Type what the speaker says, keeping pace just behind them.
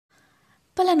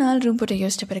பல நாள் ரூம் போட்டு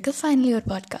யோசிச்ச பிறகு ஃபைனலி ஒரு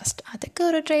பாட்காஸ்ட். அதுக்கு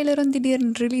ஒரு ட்ரெய்லரும் திடீர்னு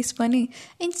ரிலீஸ் பண்ணி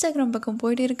இன்ஸ்டாகிராம் பக்கம்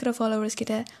போயிட்டு இருக்கிற ஃபாலோவர்ஸ்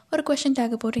கிட்ட ஒரு கொஷின்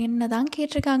டேக் போட்டு என்ன தான்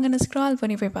கேட்டிருக்காங்கன்னு ஸ்க்ரால்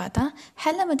பண்ணி போய் பார்த்தா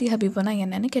ஹெலமதி ஹபீபோனா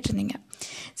என்னன்னு கேட்டிருந்தீங்க.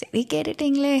 சரி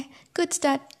கேட்டுட்டிங்களே, குட்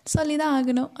ஸ்டார்ட், சொல்லி தான்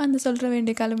ஆகணும், அந்த சொல்கிற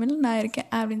வேண்டிய கிளம்பில் நான் இருக்கேன்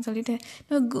அப்படின்னு சொல்லிட்டு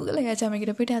நம்ம கூகுளில்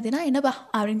ஏச்சாமிக்கிட்ட போய்ட்டு அதுனா என்னப்பா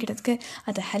அப்படின்னு கேட்டதுக்கு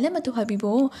அது ஹெலமதி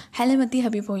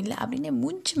ஹபீபோ இல்லை அப்படின்னு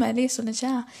மூஞ்சி மேலேயே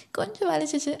சொன்னிச்சா கொஞ்சம்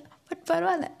வலிச்சிச்சு. பட்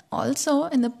பரவாயில்ல. ஆல்சோ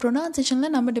இந்த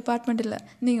ப்ரொனவுன்சேஷனில் நம்ம டிபார்ட்மெண்ட் இல்லை,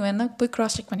 நீங்கள் வேணால் போய்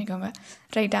க்ராஸ் செக் பண்ணிக்கோங்க.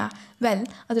 ரைட்டா? வெல்,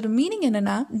 அதோட மீனிங்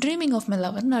என்னென்னா ட்ரீமிங் ஆஃப் மை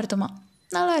லவர்னு அர்த்தமா.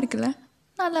 நல்லா இருக்குல்ல?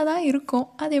 நல்லா தான் இருக்கும்,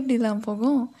 அது எப்படி இல்லாமல்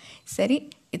போகும்? சரி,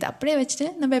 இது அப்படியே வச்சுட்டு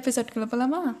நம்ம எபிசோட்குள்ளே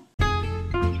போகலாமா?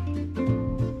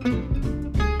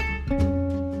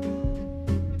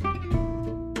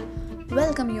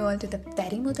 Welcome you all to the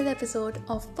very முதல் episode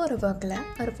of Poravakkala,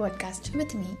 ஒரு podcast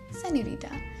with me,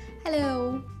 Senorita. Hello.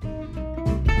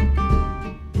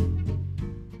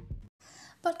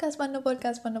 Podcast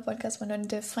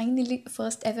பண்ணிட்டு ஃபைனலி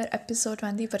ஃபர்ஸ்ட் எவர் எபிசோட்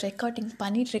வந்து இப்போ ரெக்கார்டிங்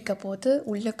பண்ணிகிட்டு இருக்க போது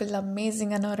உள்ளுக்குள்ள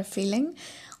அமேசிங்கான ஒரு ஃபீலிங்.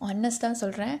 ஆனஸ்ட்டாக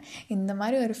சொல்கிறேன், இந்த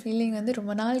மாதிரி ஒரு ஃபீலிங் வந்து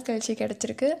ரொம்ப நாள் கழிச்சு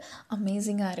கிடச்சிருக்கு.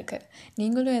 அமேசிங்காக இருக்குது.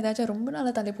 நீங்களும் ஏதாச்சும் ரொம்ப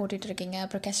நாளாக தள்ளி போட்டுட்ருக்கீங்க,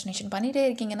 ப்ரொக்ராஸ்டினேஷன் பண்ணிகிட்டே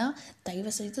இருக்கீங்கன்னா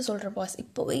தயவு செய்து சொல்கிற பாஸ்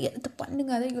இப்போவே எடுத்து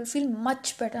பண்ணுங்க. அதை you will feel much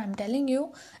better. I'm telling you,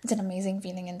 it's an amazing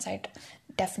feeling inside,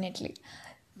 definitely.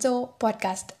 So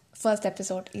podcast first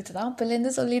episode இதுதான்.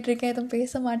 இப்போலேருந்து சொல்லிகிட்ருக்கேன், எதுவும்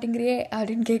பேச மாட்டேங்கிறியே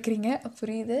அப்படின்னு கேட்குறீங்க.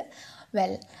 புரியுது.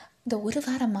 வெல், இந்த ஒரு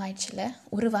வாரம்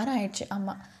ஆயிடுச்சு.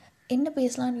 ஆமாம், என்ன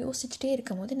பேசலான்னு யோசிச்சுட்டே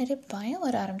இருக்கும் போது நிறைய பயம்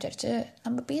வர ஆரம்பிச்சிருச்சு.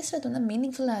 நம்ம பேசுகிறது வந்து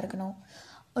மீனிங்ஃபுல்லாக இருக்கணும்,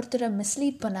 ஒருத்தரை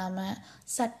மிஸ்லீட் பண்ணாமல்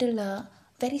சட்டிலாக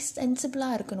வெரி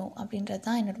சென்சிபிளாக இருக்கணும் அப்படின்றது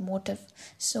தான் என்னோடய மோட்டிவ்.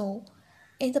 ஸோ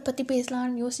இதை பற்றி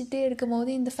பேசலான்னு யோசிச்சுட்டே இருக்கும் போது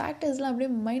இந்த ஃபேக்டர்ஸ்லாம் அப்படியே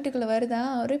மைண்டுக்குள்ளே வருதா,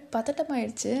 ஒரே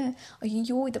பதட்டமாகிடுச்சு.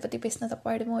 ஐயோ இதை பற்றி பேசினா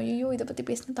தப்பாகிடுமோ, ஐயோ இதை பற்றி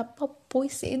பேசினா தப்பாக போய்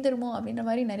சேர்ந்துருமோ அப்படின்ற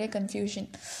மாதிரி நிறைய கன்ஃபியூஷன்.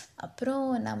 அப்புறம்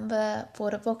நம்ம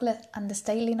போகிற போக்கில் அந்த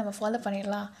ஸ்டைல்லையும் நம்ம ஃபாலோ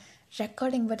பண்ணிடலாம்.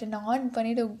 ரெக்கார்டிங் பட்டன் ஆன்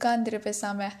பண்ணிவிட்டு உட்காந்துரு,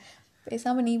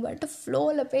 பேசாமல் நீ பாட்டு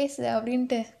ஃப்ளோவில் பேசு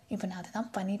அப்படின்ட்டு இப்போ நான் அதை தான்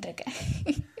பண்ணிகிட்ருக்கேன்.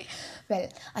 வெல்,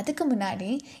 அதுக்கு முன்னாடி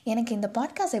எனக்கு இந்த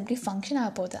பாட்காஸ்ட் எப்படி ஃபங்க்ஷன்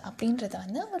ஆக போகுது அப்படின்றத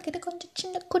வந்து உங்கள்கிட்ட கொஞ்சம்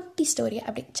சின்ன குட்டி ஸ்டோரியை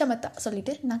அப்படி சமத்தா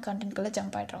சொல்லிவிட்டு நான் கண்டென்ட்குள்ளே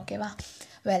ஜம்ப் ஆகிட்றேன். ஓகேவா?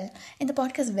 வெல், இந்த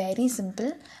பாட்காஸ்ட் வெரி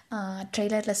சிம்பிள்.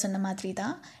 ட்ரெய்லரில் சொன்ன மாதிரி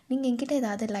தான். நீங்கள் என்கிட்ட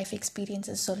ஏதாவது லைஃப்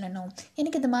எக்ஸ்பீரியன்ஸஸ் சொல்லணும்,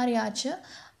 எனக்கு இந்த மாதிரி ஆச்சு,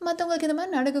 மற்றவங்களுக்கு இந்த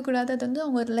மாதிரி நடக்கக்கூடாது, அது வந்து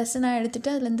அவங்க ஒரு லெசனாக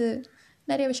எடுத்துகிட்டு அதுலேருந்து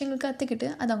நிறைய விஷயங்கள் கற்றுக்கிட்டு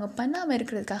அதை அவங்க பண்ணாமல்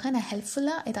இருக்கிறதுக்காக நான்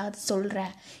ஹெல்ப்ஃபுல்லாக ஏதாவது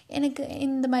சொல்கிறேன், எனக்கு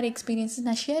இந்த மாதிரி எக்ஸ்பீரியன்ஸஸ்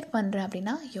நான் ஷேர் பண்ணுறேன்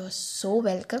அப்படின்னா யூ ஆர் ஸோ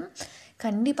வெல்கம்.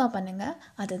 கண்டிப்பாக பண்ணுங்கள்.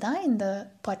 அதுதான் இந்த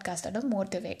பாட்காஸ்டோட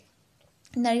மோட்டிவே.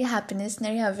 நிறைய ஹாப்பினஸ்,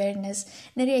 நிறைய அவேர்னஸ்,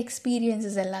 நிறைய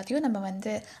எக்ஸ்பீரியன்ஸஸ் எல்லாத்தையும் நம்ம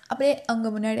வந்து அப்படியே அவங்க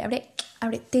முன்னாடி அப்படியே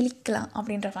தெளிக்கலாம்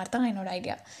அப்படின்ற மாதிரி தான் என்னோடய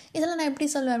ஐடியா. இதெல்லாம் நான் எப்படி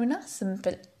சொல்லுவேன் அப்படின்னா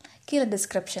சிம்பிள். கீழே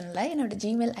டிஸ்கிரிப்ஷனில் என்னோடய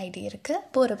ஜிமெயில் ஐடி இருக்குது,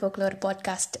 போகிற போக்கில் ஒரு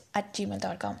பாட்காஸ்ட்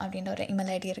 @gmail.com அப்படின்ற ஒரு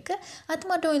இமெயில் ஐடி இருக்குது. அது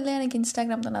மட்டும் இல்லை, எனக்கு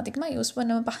இன்ஸ்டாகிராம் தான் அதிகமாக யூஸ்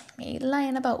பண்ணுவேன்ப்பா. மெயிலெலாம்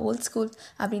என்னப்பா ஓல்ட் ஸ்கூல்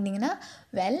அப்படின்னிங்கன்னா,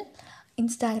 வெல்,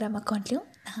 இன்ஸ்டாகிராம் அக்கௌண்ட்லேயும்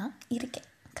நான் இருக்கேன்,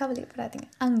 கவலைப்படாதீங்க,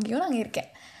 அங்கேயும் நான் இருக்கேன்.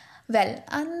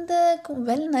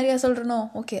 வெல் நிறையா சொல்கிறனோ,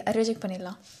 ஓகே ரிஜெக்ட்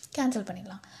பண்ணிடலாம், கேன்சல்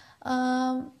பண்ணிடலாம்.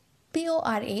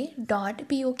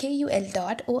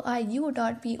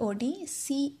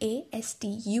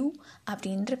 PORA.POKUL.ORU.PODCASTU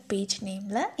அப்படின்ற பேஜ்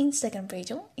நேமில் இன்ஸ்டாகிராம்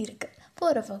பேஜும் இருக்குது.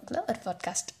 போகிற போக்கில் ஒரு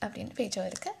பாட்காஸ்ட் அப்படின்னு பேஜும்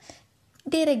இருக்குது.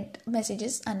 டைரெக்ட்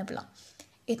மெசேஜஸ் அனுப்பலாம்.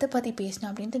 எதை பற்றி பேசணும்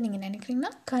அப்படின்ட்டு நீங்கள்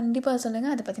நினைக்கிறீங்கன்னா கண்டிப்பாக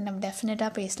சொல்லுங்கள், அதை பற்றி நம்ம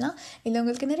டெஃபினட்டாக பேசலாம். இல்லை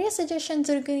உங்களுக்கு நிறைய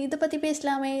சஜஷன்ஸ் இருக்குது, இதை பற்றி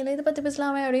பேசலாமே இல்லை இதை பற்றி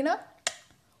பேசலாமே அப்படின்னா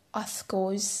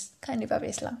அஃப்கோர்ஸ் கண்டிப்பாக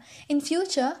பேசலாம். இன்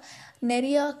ஃப்யூச்சர்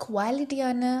நிறையா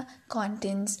குவாலிட்டியான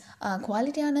கான்டென்ட்ஸ்,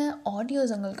 குவாலிட்டியான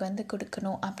ஆடியோஸ் உங்களுக்கு வந்து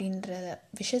கொடுக்கணும் அப்படின்ற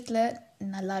விஷயத்தில்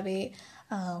நல்லாவே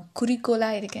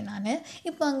குறிக்கோளாக இருக்கேன் நான்.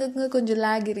 இப்போ அங்கங்கே கொஞ்சம்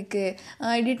லேக் இருக்குது,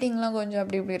 எடிட்டிங்லாம் கொஞ்சம்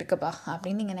அப்படி இப்படி இருக்குப்பா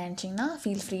அப்படின்னு நீங்கள் நினச்சிங்கன்னா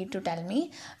feel free to tell me,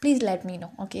 please let me know,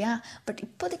 ஓகேயா? பட்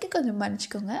இப்போதைக்கு கொஞ்சம்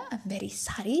மன்னிச்சிக்கோங்க, ஐம் வெரி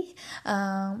சாரி.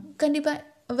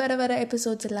 கண்டிப்பாக வர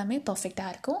எபிசோட்ஸ் எல்லாமே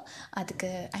பர்ஃபெக்டாக இருக்கும்.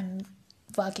 அதுக்கு I'm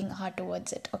working hard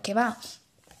towards it, ஓகேவா?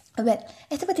 வெல்,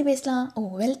 எதை பற்றி பேசலாம்?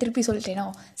 திருப்பி சொல்லிட்டேனோ,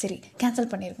 சரி கேன்சல்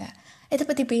பண்ணிடுங்க. எதை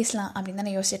பற்றி பேசலாம் அப்படின்னு தான்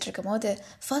நான் யோசிச்சுட்டு இருக்கும் போது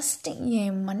ஃபஸ்ட்டு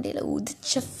என் மண்டையில்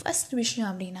உதிச்ச ஃபஸ்ட் விஷயம்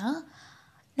அப்படின்னா,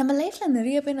 நம்ம லைஃப்பில்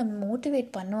நிறைய பேர் நம்ம மோட்டிவேட்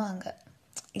பண்ணுவாங்க,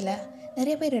 இல்லை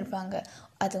நிறைய பேர் இருப்பாங்க.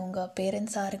 அது உங்கள்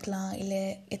பேரண்ட்ஸாக இருக்கலாம், இல்லை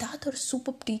ஏதாவது ஒரு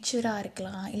சூப்பர் டீச்சராக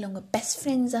இருக்கலாம், இல்லை உங்கள் பெஸ்ட்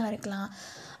ஃப்ரெண்ட்ஸாக இருக்கலாம்,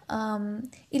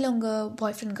 இல்லை உங்கள்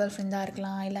பாய் ஃப்ரெண்ட் கேர்ள் ஃப்ரெண்டாக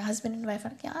இருக்கலாம், இல்லை ஹஸ்பண்ட் அண்ட் ஒய்ஃபாக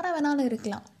இருக்கலாம், யாராக வேணாலும்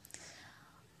இருக்கலாம்.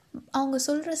 அவங்க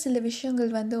சொல்கிற சில விஷயங்கள்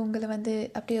வந்து உங்களை வந்து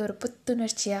அப்படியே ஒரு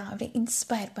புத்துணர்ச்சியாக அப்படியே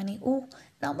இன்ஸ்பயர் பண்ணி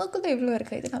நமக்குள்ளே இவ்வளோ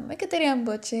இருக்குது, இது நமக்கு தெரியாமல்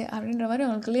போச்சு அப்படின்ற மாதிரி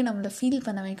அவங்களுக்குள்ளேயே நம்மளை ஃபீல்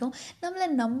பண்ண வைக்கும்,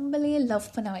 நம்மளையே லவ்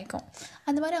பண்ண வைக்கும்.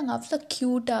 அந்த மாதிரி அவங்க அவ்வளோ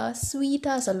க்யூட்டாக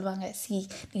ஸ்வீட்டாக சொல்லுவாங்க,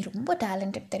 நீ ரொம்ப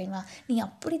டேலண்டட் தெரியுமா, நீ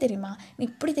அப்படி தெரியுமா, நீ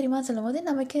இப்படி தெரியுமா சொல்லும் போது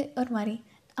நமக்கு ஒரு மாதிரி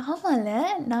ஆமாம்ல,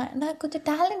 நான் கொஞ்சம்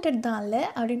டேலண்டட் தான் இல்லை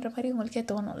அப்படின்ற மாதிரி உங்களுக்கே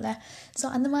தோணும்ல. ஸோ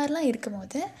அந்த மாதிரிலாம்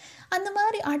இருக்கும்போது அந்த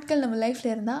மாதிரி ஆட்கள் நம்ம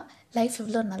லைஃப்பில் இருந்தால் லைஃப்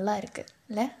இவ்வளோ நல்லா இருக்குது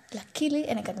இல்லை. லக்கிலி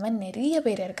எனக்கு அந்த மாதிரி நிறைய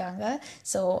பேர் இருக்காங்க.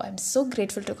 So I am so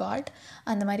grateful to God.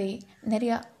 அந்த மாதிரி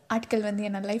நிறையா ஆட்கள்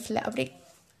என்னை லைஃப்பில் அப்படியே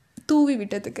தூவி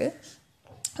விட்டதுக்கு.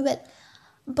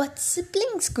 பட்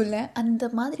சிப்ளிங்ஸ்குள்ளே அந்த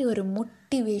மாதிரி ஒரு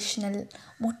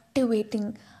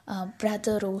மோட்டிவேட்டிங்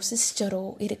பிரதரோ சிஸ்டரோ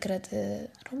இருக்கிறது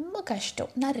ரொம்ப கஷ்டம்.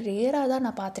 நான் ரேராக தான்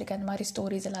நான் பார்த்துருக்கேன் அந்த மாதிரி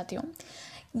ஸ்டோரிஸ் எல்லாத்தையும்.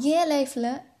 என் லைஃப்பில்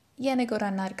எனக்கு ஒரு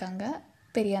அண்ணா இருக்காங்க,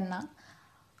 பெரிய அண்ணா.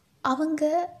 அவங்க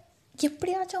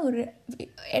எப்படியாச்சும் ஒரு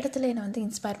இடத்துல என்னை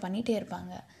இன்ஸ்பயர் பண்ணிகிட்டே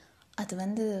இருப்பாங்க.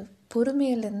 அது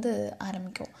பொறுமையிலேருந்து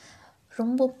ஆரம்பிக்கும்.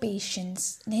 ரொம்ப பேஷன்ஸ்,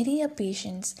 நிறைய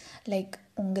பேஷன்ஸ். லைக்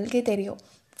உங்களுக்கே தெரியும்,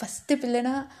 ஃபஸ்ட்டு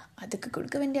பிள்ளைனா அதுக்கு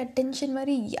கொடுக்க வேண்டிய அட்டென்ஷன்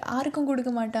மாதிரி யாருக்கும்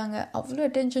கொடுக்க மாட்டாங்க, அவ்வளோ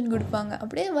அட்டென்ஷன் கொடுப்பாங்க.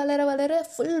 அப்படியே வளர வளர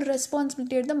ஃபுல்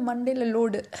ரெஸ்பான்சிபிலிட்டி எடுத்தால் மண்டேல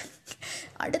லோடு.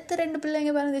 அடுத்த 2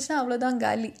 பிள்ளைங்க பிறந்துச்சுன்னா அவ்வளோதான்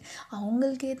காலி.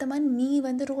 அவங்களுக்கு ஏற்ற மாதிரி நீ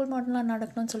ரோல் மாடலாக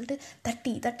நடக்கணும்னு சொல்லிட்டு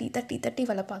தட்டி தட்டி தட்டி தட்டி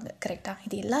வளர்ப்பாங்க. கரெக்டாக?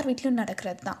 இது எல்லார் வீட்லேயும்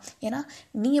நடக்கிறது தான். ஏன்னா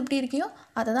நீ எப்படி இருக்கியோ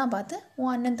அதை தான் பார்த்து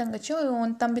உன் அண்ணன் தங்கச்சியும்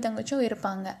உன் தம்பி தங்கச்சியும்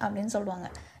இருப்பாங்க அப்படின்னு சொல்லுவாங்க.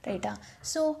 ரைட்டா?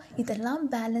 ஸோ இதெல்லாம்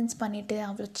பேலன்ஸ் பண்ணிவிட்டு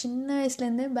அவ்வளோ சின்ன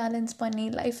வயசுலேருந்தே பேலன்ஸ் பண்ணி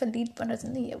லைஃப்பை லீட்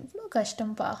பண்ணுறது எவ்வளோ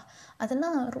கஷ்டம்ப்பா.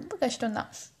 அதெல்லாம் ரொம்ப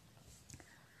கஷ்டம்தான்.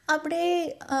 அப்படியே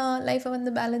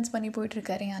லைஃப்பை பேலன்ஸ் பண்ணி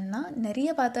போயிட்டுருக்காரு என் அண்ணா. நிறைய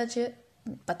பார்த்தாச்சு,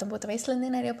 19 வயசுலேருந்தே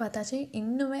நிறைய பார்த்தாச்சு.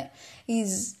 இன்னுமே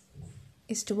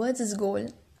is towards is goal.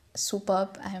 Super.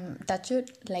 I am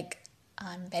touched, like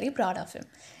I am very proud of him.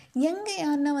 எங்கே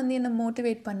என் அண்ணா என்னை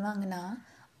மோட்டிவேட் பண்ணுவாங்கன்னா,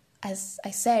 as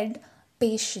I said,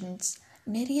 பேஷன்ஸ்,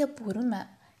 நிறைய பொறுமை.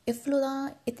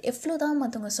 எவ்வளோ தான்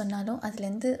மற்றவங்க சொன்னாலும்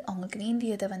அதுலேருந்து அவங்களுக்கு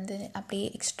வேண்டியதை அப்படியே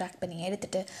எக்ஸ்ட்ராக்ட் பண்ணி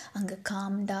எடுத்துகிட்டு அங்கே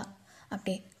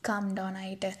அப்படியே காம் டவுன்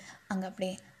ஆகிட்டு அங்கே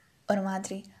அப்படியே ஒரு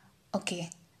மாதிரி ஓகே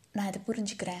நான் இதை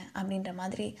புரிஞ்சுக்கிறேன் அப்படின்ற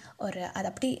மாதிரி அதை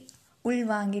அப்படி உள்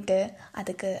வாங்கிட்டு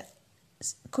அதுக்கு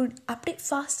அப்படி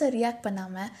ஃபாஸ்ட்டாக ரியாக்ட்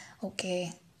பண்ணாமல் ஓகே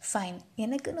ஃபைன்,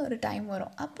 எனக்குன்னு ஒரு டைம்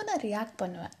வரும், அப்போ நான் ரியாக்ட்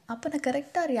பண்ணுவேன், அப்போ நான்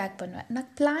கரெக்டாக ரியாக்ட் பண்ணுவேன், நான்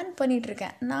பிளான்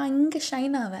பண்ணிகிட்ருக்கேன், நான் இங்கே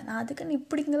ஷைன் ஆவேன், நான் அதுக்குன்னு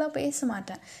இப்படிங்கெல்லாம் பேச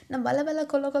மாட்டேன், நான்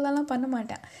கொல்லலாம் பண்ண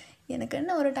மாட்டேன். எனக்கு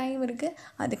என்ன ஒரு டைம் இருக்குது,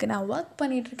 அதுக்கு நான் ஒர்க்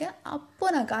பண்ணிகிட்ருக்கேன்,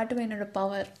 அப்போது நான் காட்டுவேன் என்னோடய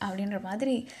பவர் அப்படின்ற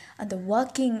மாதிரி. அந்த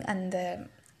ஒர்க்கிங்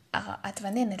அது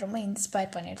என்னை ரொம்ப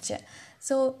இன்ஸ்பயர் பண்ணிடுச்சு.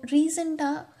 ஸோ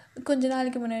ரீசெண்டாக கொஞ்ச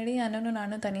நாளைக்கு முன்னாடி அண்ணனும்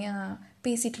நானும் தனியாக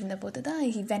பேசிகிட்டு இருந்த போது தான்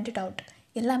ஹி வெண்ட் இட் அவுட்.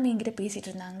 எல்லாமே என்கிட்ட பேசிகிட்டு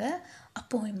இருந்தாங்க.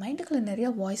 அப்போது என் மைண்டுக்குள்ளே நிறையா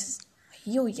வாய்ஸஸ்,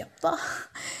 ஐயோ எப்பா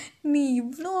நீ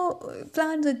இவ்வளோ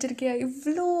பிளான்ஸ் வச்சுருக்கியா,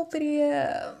 இவ்வளோ பெரிய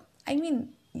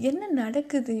என்ன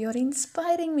நடக்குது, யூஆர்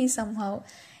இன்ஸ்பைரிங் மீ சம்ஹவ்.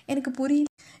 எனக்கு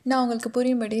நான் உங்களுக்கு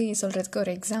புரியும்படி சொல்கிறதுக்கு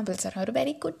ஒரு எக்ஸாம்பிள் சொல்கிறேன், ஒரு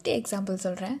வெரி குட்டி எக்ஸாம்பிள்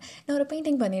சொல்கிறேன். நான் ஒரு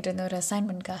பெயிண்டிங் பண்ணிகிட்டு இருந்தேன் ஒரு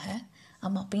அசைன்மெண்ட்காக.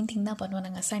 ஆமாம், பெயிண்டிங் தான் பண்ணுவோம்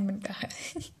நாங்கள் அசைன்மெண்ட்காக.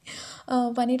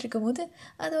 பண்ணிகிட்ருக்கும்போது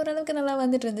அது ஓரளவுக்கு நல்லா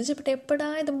வந்துட்டு இருந்துச்சு. பட் எப்படா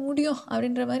இது முடியும்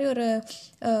அப்படின்ற மாதிரி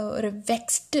ஒரு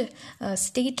வெக்ஸ்டு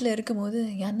ஸ்டேட்டில் இருக்கும்போது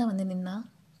யாருன்னா நின்னா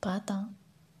பார்த்தான்,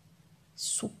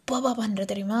 சூப்பராக பண்ணுற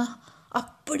தெரியுமா,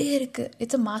 அப்படியே இருக்குது,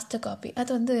 இட்ஸ் அ மாஸ்டர் காப்பி.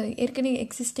 அது ஏற்கனவே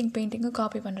எக்ஸிஸ்டிங் பெயிண்டிங்கும்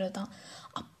காப்பி பண்ணுறது தான்,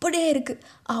 அப்படியே இருக்குது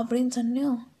அப்படின்னு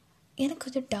சொன்னோம். எனக்கு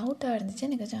கொஞ்சம் டவுட்டாக இருந்துச்சு.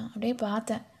 எனக்கு கொஞ்சம் அப்படியே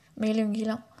பார்த்தேன் மேலும்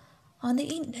கீழே.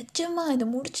 நிஜமா இதை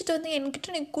முடிச்சுட்டு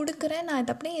என்கிட்ட நீ கொடுக்குறேன், நான்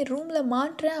இதை அப்படியே என் ரூமில்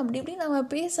மாட்டுறேன் அப்படி இப்படி நம்ம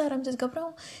பேச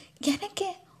ஆரம்பிச்சதுக்கப்புறம் எனக்கே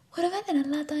ஒரு வேளை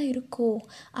நல்லா தான் இருக்கோ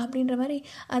அப்படின்ற மாதிரி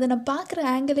அதை நான் பார்க்குற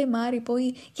ஆங்கிளே மாறி போய்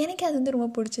எனக்கே அது ரொம்ப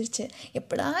பிடிச்சிருச்சு.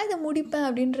 எப்படா இதை முடிப்பேன்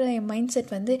அப்படின்ற என் மைண்ட்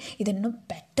செட் இது இன்னும்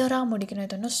பெட்டராக முடிக்கணும்,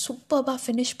 இது இன்னும் சூப்பராக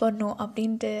ஃபினிஷ் பண்ணணும்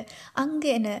அப்படின்ட்டு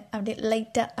அங்கே என்ன அப்படியே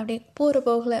லைட்டாக அப்படியே போகிற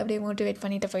போகலை அப்படியே மோட்டிவேட்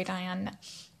பண்ணிட்டு போயிட்டான் என் அண்ணன்.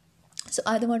 ஸோ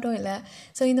அது மட்டும் இல்லை,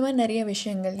 ஸோ இந்த மாதிரி நிறைய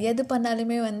விஷயங்கள் எது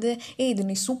பண்ணாலுமே இது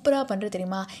நீ சூப்பராக பண்ணுற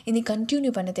தெரியுமா, இது நீ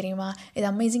கண்டினியூ பண்ண தெரியுமா, இது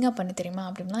அமேசிங்காக பண்ண தெரியுமா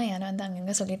அப்படின்லாம் யாரை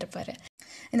அங்கங்கே சொல்லிட்டு இருப்பார்.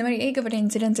 இந்த மாதிரி ஏகப்பட்ட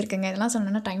இன்சிடென்ட்ஸ் இருக்குங்க. இதெல்லாம்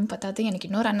சொன்னோன்னா டைம் பத்தாது. எனக்கு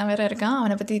இன்னொரு அண்ணன் வேறு இருக்கான்,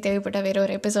 அவனை பற்றி தேவைப்பட்ட வேறு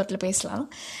ஒரு எபிசோடில் பேசலாம்.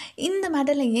 இந்த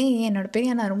மேட்டரில் ஏன் என்னோடய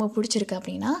பெரிய அண்ணா ரொம்ப பிடிச்சிருக்கு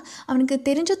அப்படின்னா, அவனுக்கு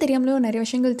தெரிஞ்சோ தெரியாமலையோ நிறைய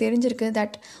விஷயங்கள் தெரிஞ்சிருக்கு.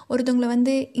 தட்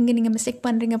ஒருத்தவங்களை இங்கே நீங்கள் மிஸ்டேக்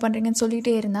பண்ணுறீங்கன்னு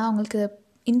சொல்லிகிட்டே இருந்தால் அவங்களுக்கு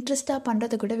இன்ட்ரெஸ்ட்டாக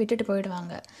பண்ணுறதை கூட விட்டுட்டு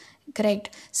போயிடுவாங்க. Correct?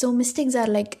 So mistakes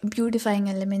are like beautifying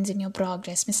elements in your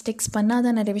progress. Mistakes பண்ணால்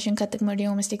தான் நிறைய விஷயம் கற்றுக்க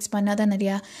முடியும், மிஸ்டேக்ஸ் பண்ணால் தான்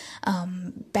நிறையா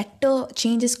பெட்டர்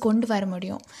சேஞ்சஸ் கொண்டு வர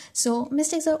முடியும். So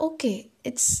mistakes are okay,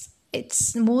 it's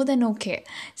more then okay.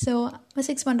 So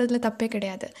mistakes பண்ணுறதுல தப்பே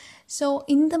கிடையாது. ஸோ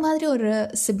இந்த மாதிரி ஒரு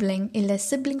சிப்ளிங் இல்லை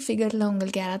சிப்ளிங் ஃபிகரில்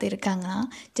உங்களுக்கு யாராவது இருக்காங்கன்னா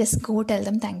just go tell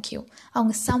them thank you.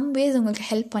 அவங்க சம் வேஸ் உங்களுக்கு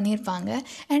ஹெல்ப் பண்ணியிருப்பாங்க.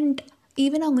 அண்ட்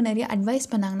ஈவன் அவங்க நிறைய அட்வைஸ்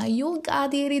பண்ணாங்கன்னா ஐயோ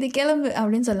காது ஏறி இது கிளம்பு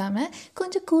அப்படின்னு சொல்லாமல்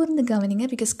கொஞ்சம் கூர்ந்து கவனிங்க.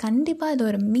 பிகாஸ் கண்டிப்பாக அது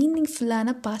ஒரு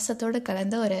மீனிங்ஃபுல்லான பாசத்தோடு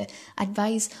கலந்த ஒரு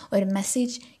அட்வைஸ், ஒரு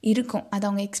மெசேஜ் இருக்கும். அது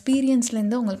அவங்க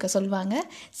எக்ஸ்பீரியன்ஸ்லேருந்து உங்களுக்கு சொல்லுவாங்க.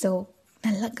 ஸோ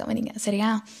நல்லா கவனிங்க, சரியா?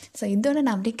 ஸோ இதோட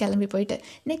நான் அப்படியே கிளம்பி போயிட்டு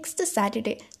நெக்ஸ்ட்டு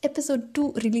சாட்டர்டே எபிசோட் 2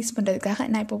 ரிலீஸ் பண்ணுறதுக்காக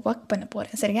நான் இப்போ ஒர்க் பண்ண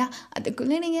போகிறேன், சரியா?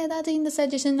 அதுக்குள்ளே நீங்கள் ஏதாவது இந்த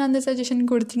சஜஷன் அந்த சஜஷன்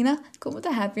கொடுத்தீங்கன்னா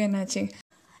கொஞ்சம் ஹாப்பியானாச்சு.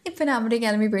 இப்போ நான் அப்படியே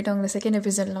கிளம்பி போய்ட்டு உங்களை செகண்ட்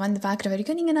எபிசோடில் வந்து பார்க்குற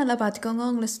வரைக்கும் நீங்கள் நல்லா பார்த்துக்கோங்க.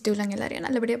 உங்களை சுற்றி உள்ளவங்க எல்லாரையும்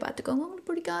நல்லபடியாக பார்த்துக்கோங்க.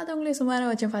 உங்களுக்கு பிடிக்காதவங்களே சுமாராக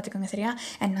வச்சு பார்த்துக்கோங்க, சரியா?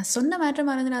 அண்ட் நான் சொன்ன மேட்டர்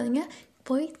மறந்துடாதீங்க,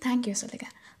 போய் தேங்க்யூ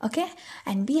சொல்லுங்கள். Okay,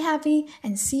 and be happy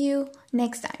and see you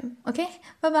next time. Okay,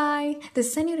 bye bye. This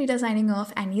is Senorita signing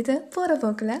off, and இது போகிற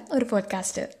போக்கில் ஒரு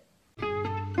பாட்காஸ்டர்.